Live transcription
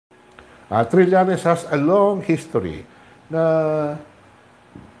Trillanes has a long history na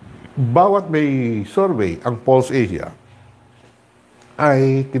bawat may survey ang Pulse Asia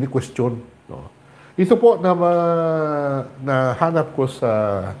ay kini-question. No? Ito po na nahanap ko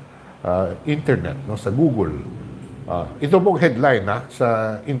sa internet, no, sa Google. Ito pong headline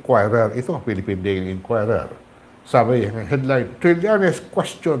sa Inquirer. Ito, Philippine Daily Inquirer. Sabi, headline, Trillanes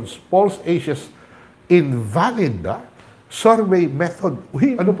questions Pulse Asia's invalid survey method.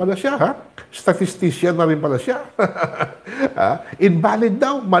 Uy, ano pala siya, ha? Statistician na rin pala siya. Invalid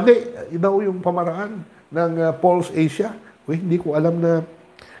daw, mali daw yung pamaraan ng Pulse Asia. Uy, hindi ko alam na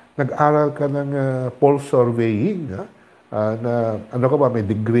nag-aral ka ng pulse surveying, na ano ka ba, may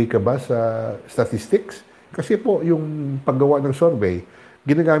degree ka ba sa statistics? Kasi po, yung paggawa ng survey,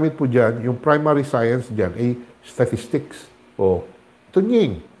 ginagamit po dyan, yung primary science dyan ay statistics. O,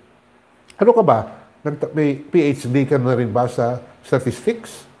 tunying. Ano ka ba? May PhD ka na rin ba sa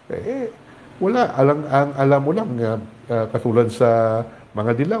statistics? Wala. Ang alam mo lang, katulad sa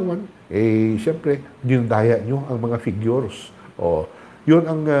mga dilawan, siyempre, dinadaya nyo ang mga figures. O, yun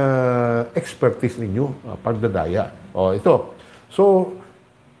ang expertise ninyo, pagdadaya. O, ito. So,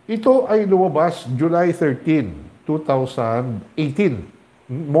 ito ay lumabas July 13, 2018.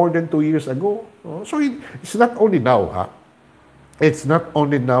 More than 2 years ago. So, it's not only now, It's not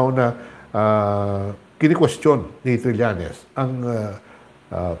only now na kini-question ni Trillanes ang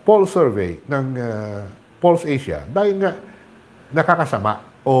poll survey ng Pulse Asia dahil nga nakakasama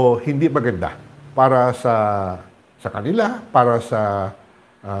o hindi maganda para sa kanila, para sa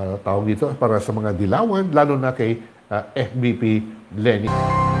tawag dito, para sa mga dilawan, lalo na kay FBP Lenny.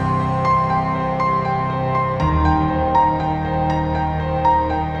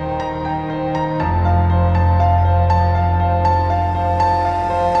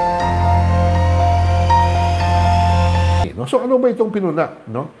 So ano ba itong pinuna,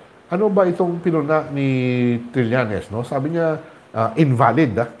 no? Ano ba itong pinuna ni Trillanes, no? Sabi niya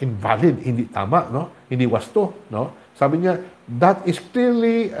invalid, invalid, hindi tama, no? Hindi wasto, no? Sabi niya that is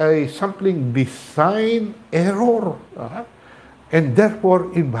clearly a sampling design error, and therefore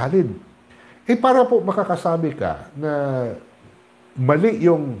invalid. Para po makakasabi ka na mali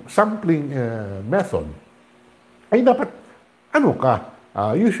yung sampling method, ay dapat ano ka?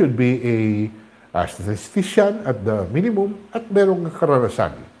 You should be a statistician at the minimum at merong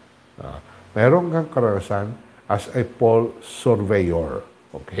karanasan. Merong kang karanasan as a poll surveyor.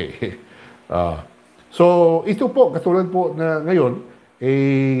 Okay. So, ito po, katulad po na ngayon,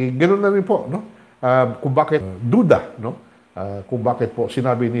 ganoon na rin po, no? Kung bakit duda, no? Kung bakit po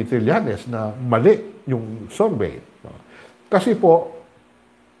sinabi ni Trillanes na mali yung survey. No? Kasi po,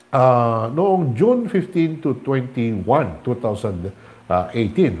 noong June 15 to 21,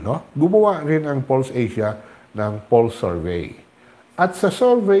 2018, no? Gumawa rin ang Pulse Asia ng Pulse Survey. At sa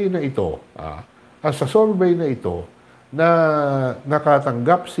survey na ito, na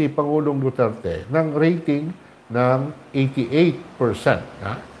nakatanggap si Pangulong Duterte ng rating ng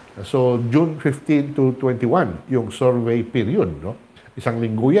 88%. So, June 15 to 21, yung survey period, no? Isang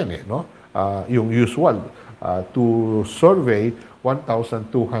linggo yan, no? Yung usual to survey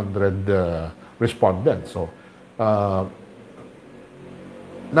 1,200 respondents. So,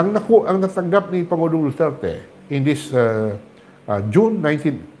 ang natanggap ni Pangulong Duterte in this June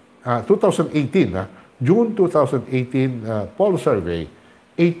 2018, June 2018 poll survey,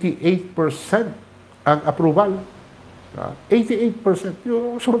 88% ang approval. 88%.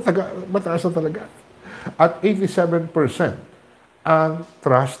 Yung mataas na talaga. At 87% ang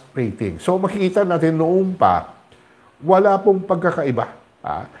trust rating. So makikita natin noong pa, wala pong pagkakaiba.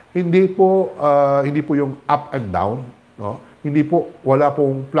 Hindi po yung up and down, no? Hindi po, wala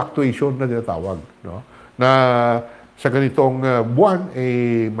pong fluctuation na tinatawag, no? Na sa ganitong buwan,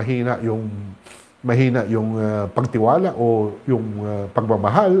 mahina yung pagtiwala o yung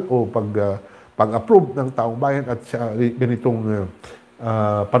pagmamahal o pag-approve ng taong bayan at sa ganitong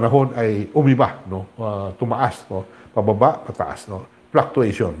panahon ay umiba, no? Tumaas, no? Pababa, pataas, no?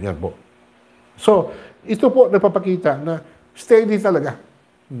 Fluctuation, yan po. So, ito po napapakita na steady talaga.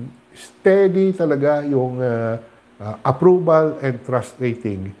 Steady talaga yung approval and trust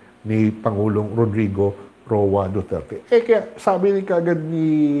rating ni Pangulong Rodrigo Roa Duterte. Kaya sabi ni kagad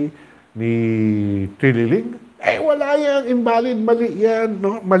ni Trillanes, wala yan, invalid, mali yan,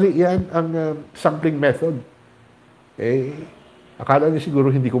 no? Mali yan ang sampling method. Akala niya siguro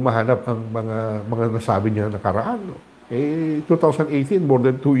hindi ko mahanap ang mga nasabi niya nakaraan, no? 2018, more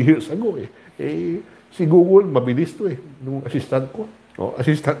than 2 years ago, si Google, mabilis to, nung assistant ko, no?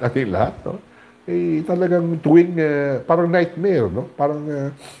 Assistant natin lahat, no? Talagang tuwing, parang nightmare, no?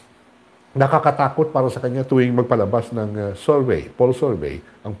 Parang nakakatakot para sa kanya tuwing magpalabas ng survey, poll survey,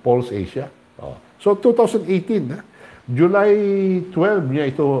 ang Pulse Asia. So 2018, July 12 niya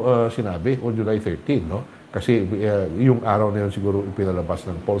ito sinabi, o July 13, no? Kasi yung araw na yun siguro ipinalabas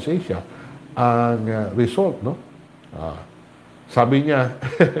ng Pulse Asia ang result, no? Sabi niya,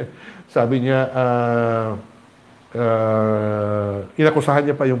 sabi niya,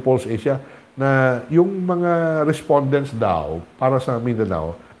 inakusahan niya pa yung Pulse Asia na yung mga respondents daw para sa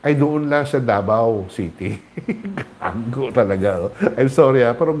Mindanao ay doon lang sa Davao City. Gago talaga. Oh. I'm sorry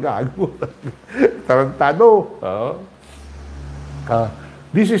pero gago. Tarantado.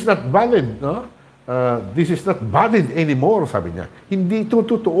 This is not valid. No? This is not valid anymore, sabi niya. Hindi ito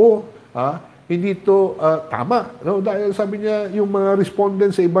totoo. Hindi ito tama. No? Dahil sabi niya, yung mga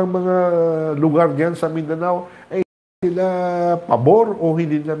respondents sa ibang mga lugar diyan sa Mindanao ay sila pabor o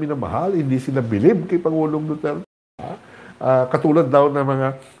hindi nila minamahal, hindi sila bilib kay Pangulong Duterte. Katulad daw ng mga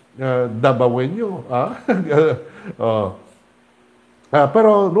Davaoenyo.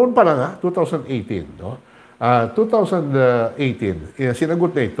 Pero noon pa lang, 2018, no? 2018,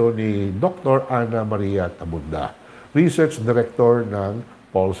 sinagot na ito ni Dr. Ana Maria Tabunda, Research Director ng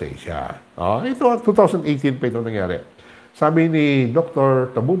Pulse Asia. Ito, 2018 pa ito nangyari. Sabi ni Dr.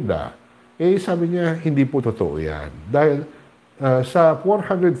 Tabunda, sabi niya, hindi po totoo yan. Dahil sa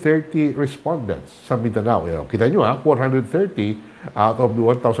 430 respondents sa Mindanao, kita nyo 430 out of the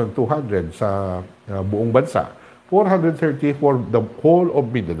 1,200 sa buong bansa, 430 for the whole of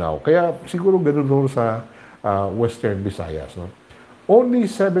Mindanao. Kaya siguro ganun doon sa Western Visayas. No? Only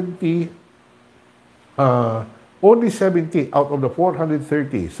 70 out of the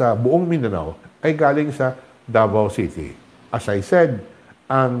 430 sa buong Mindanao ay galing sa Davao City. As I said,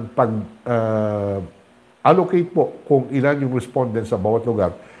 ang allocate po kung ilan yung respondents sa bawat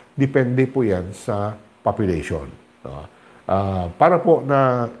lugar, depende po yan sa population. Para po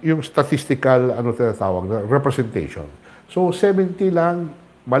na yung statistical, tinatawag na representation. So, 70 lang,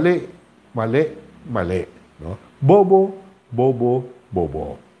 mali. No? Bobo.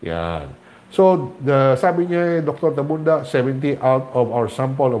 Yan. So, sabi niya, Dr. Tabunda, 70 out of our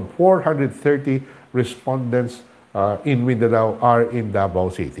sample of 430 respondents in Mindanao are in Davao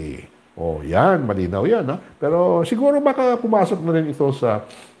City. Yan, malinaw yan. Pero siguro baka pumasok na rin ito sa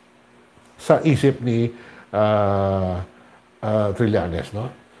isip ni Trillanes.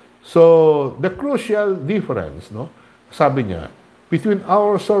 No? So, the crucial difference, no, sabi niya, between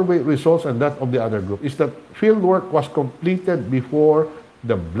our survey results and that of the other group is that fieldwork was completed before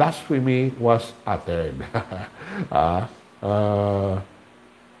the blasphemy was uttered.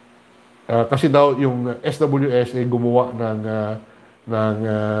 Kasi daw yung SWS ay gumawa ng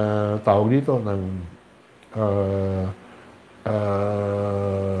tawag dito ng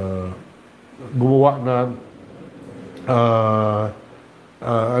gumawa ng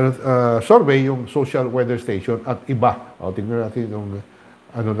survey yung social weather station at iba. Tingnan natin yung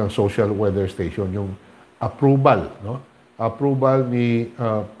ng social weather station, yung approval, no? Approval ni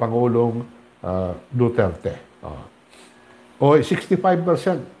Pangulong Duterte.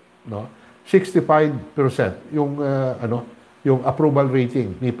 65%, no? 65% yung yung approval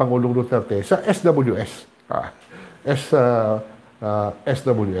rating ni Pangulong Duterte sa SWS.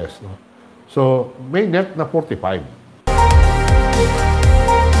 SWS, no? So, may net na 45.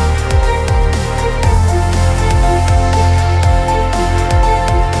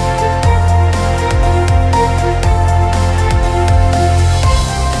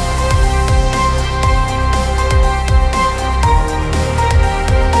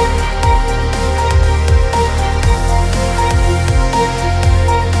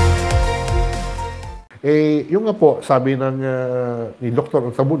 Yung nga po, sabi ni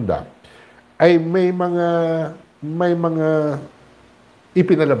Dr. Tabunda, ay may mga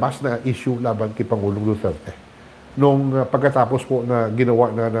ipinalabas na issue laban kay Pangulong Duterte. Nung pagkatapos po na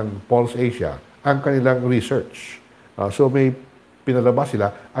ginawa na ng Pulse Asia ang kanilang research. So may pinalabas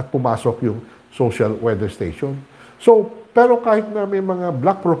sila at pumasok yung social weather station. So, pero kahit na may mga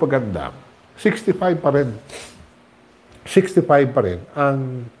black propaganda, 65 pa rin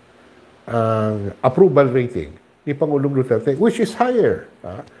ang approval rating ni Pangulong Duterte, which is higher.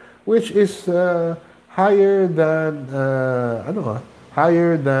 Higher than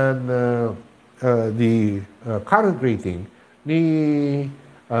the current rating ni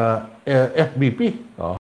FBP.